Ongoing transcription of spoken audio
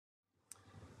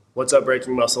What's up,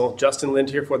 Breaking Muscle? Justin Lind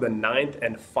here for the 9th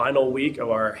and final week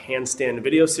of our handstand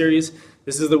video series.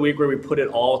 This is the week where we put it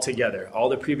all together. All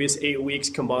the previous 8 weeks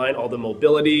combined, all the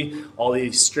mobility, all the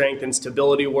strength and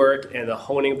stability work, and the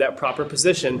honing of that proper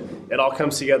position, it all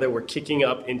comes together. We're kicking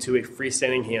up into a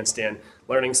freestanding handstand,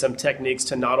 learning some techniques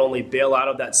to not only bail out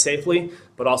of that safely,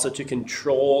 but also to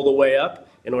control the way up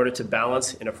in order to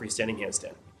balance in a freestanding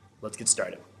handstand. Let's get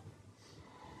started.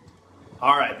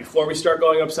 All right, before we start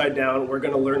going upside down, we're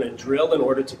gonna learn a drill in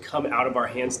order to come out of our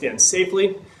handstand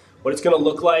safely. What it's gonna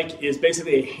look like is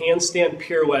basically a handstand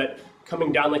pirouette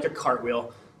coming down like a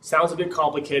cartwheel. Sounds a bit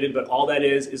complicated, but all that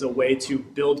is a way to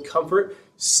build comfort,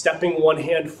 stepping one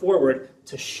hand forward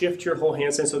to shift your whole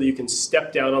handstand so that you can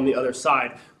step down on the other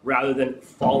side rather than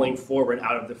falling forward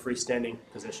out of the freestanding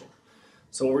position.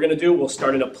 So what we're gonna do, we'll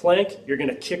start in a plank. You're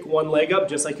gonna kick one leg up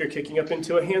just like you're kicking up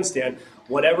into a handstand.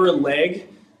 Whatever leg,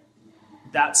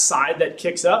 that side that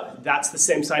kicks up, that's the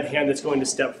same side hand that's going to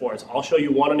step forward. So I'll show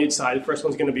you one on each side. The first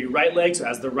one's gonna be right leg, so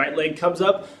as the right leg comes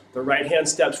up, the right hand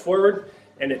steps forward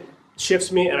and it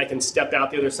shifts me and I can step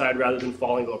out the other side rather than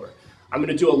falling over. I'm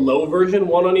gonna do a low version,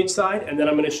 one on each side, and then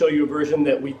I'm gonna show you a version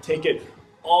that we take it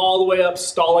all the way up,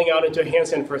 stalling out into a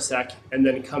handstand for a sec, and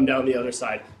then come down the other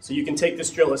side. So you can take this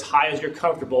drill as high as you're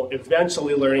comfortable,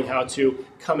 eventually learning how to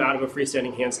come out of a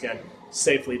freestanding handstand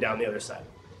safely down the other side.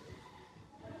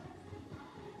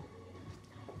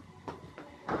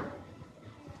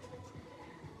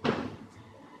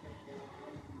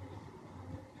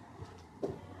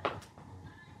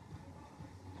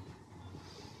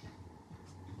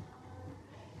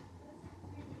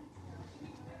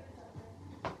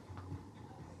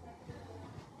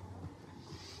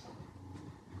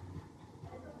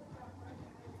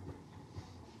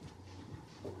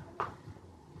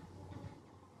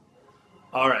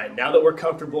 All right, now that we're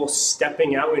comfortable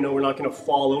stepping out, we know we're not gonna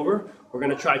fall over, we're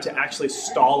gonna try to actually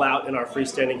stall out in our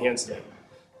freestanding handstand.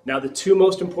 Now the two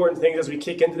most important things as we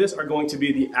kick into this are going to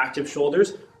be the active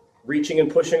shoulders, reaching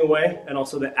and pushing away, and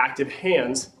also the active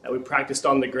hands that we practiced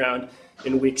on the ground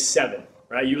in week 7,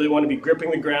 right? You really wanna be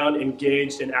gripping the ground,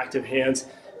 engaged in active hands,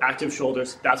 active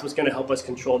shoulders. That's what's gonna help us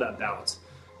control that balance.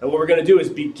 And what we're gonna do is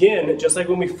begin, just like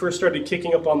when we first started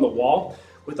kicking up on the wall,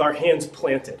 with our hands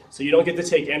planted. So you don't get to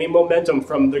take any momentum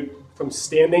from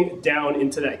standing down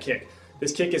into that kick.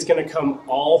 This kick is gonna come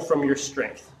all from your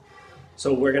strength.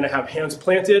 So we're gonna have hands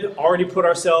planted, already put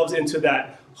ourselves into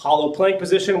that hollow plank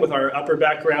position with our upper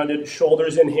back grounded,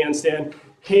 shoulders in handstand,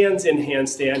 hands in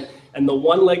handstand, and the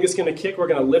one leg that's gonna kick, we're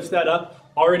gonna lift that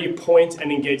up, already point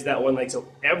and engage that one leg. So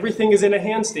everything is in a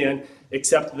handstand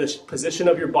except the position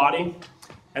of your body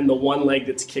and the one leg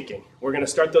that's kicking. We're gonna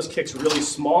start those kicks really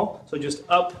small, so just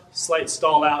up, slight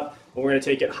stall out, and we're gonna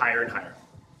take it higher and higher.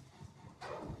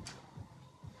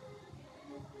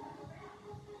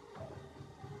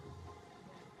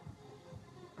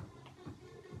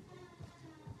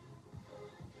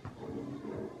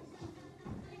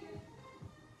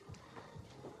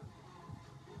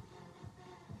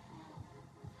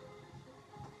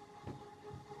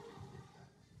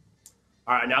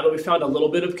 All right, now that we found a little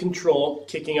bit of control,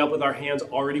 kicking up with our hands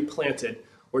already planted,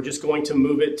 we're just going to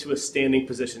move it to a standing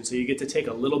position. So you get to take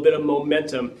a little bit of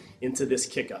momentum into this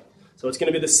kick up. So it's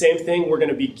gonna be the same thing. We're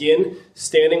gonna begin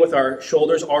standing with our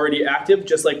shoulders already active,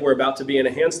 just like we're about to be in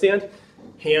a handstand.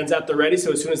 Hands at the ready,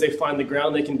 so as soon as they find the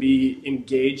ground, they can be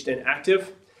engaged and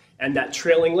active. And that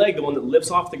trailing leg, the one that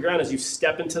lifts off the ground as you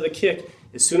step into the kick,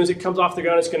 as soon as it comes off the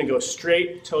ground, it's gonna go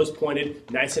straight, toes pointed,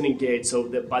 nice and engaged, so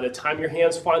that by the time your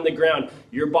hands find the ground,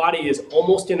 your body is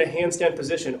almost in a handstand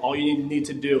position. All you need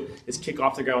to do is kick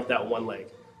off the ground with that one leg.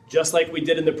 Just like we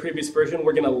did in the previous version,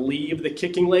 we're gonna leave the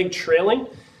kicking leg trailing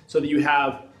so that you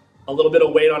have a little bit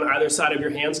of weight on either side of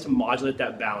your hands to modulate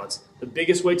that balance. The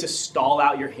biggest way to stall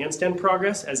out your handstand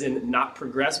progress, as in not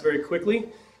progress very quickly,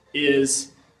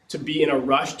 is to be in a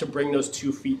rush to bring those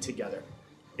 2 feet together.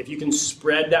 If you can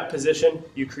spread that position,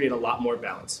 you create a lot more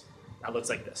balance. That looks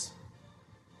like this.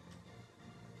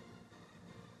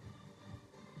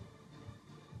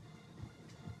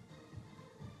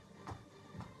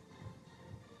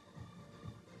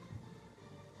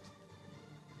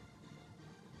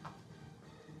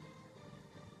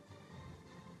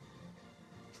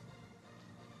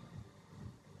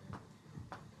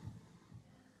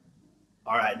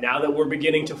 All right, now that we're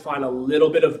beginning to find a little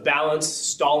bit of balance,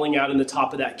 stalling out in the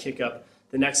top of that kick up,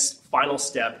 the next final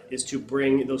step is to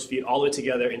bring those feet all the way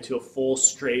together into a full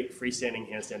straight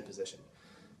freestanding handstand position.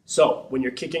 So when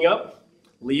you're kicking up,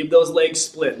 leave those legs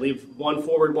split. Leave one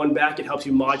forward, one back. It helps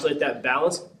you modulate that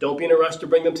balance. Don't be in a rush to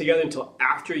bring them together until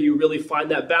after you really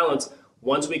find that balance.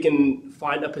 Once we can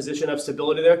find a position of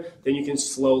stability there, then you can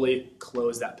slowly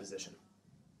close that position.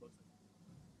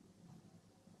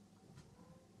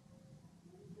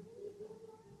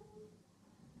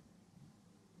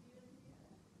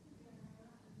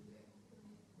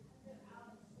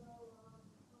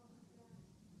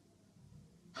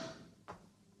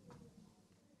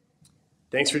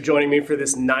 Thanks for joining me for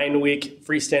this 9-week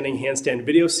freestanding handstand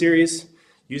video series.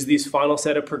 Use these final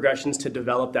set of progressions to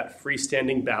develop that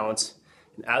freestanding balance.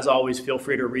 And as always, feel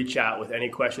free to reach out with any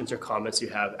questions or comments you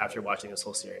have after watching this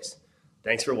whole series.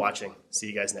 Thanks for watching. See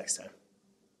you guys next time.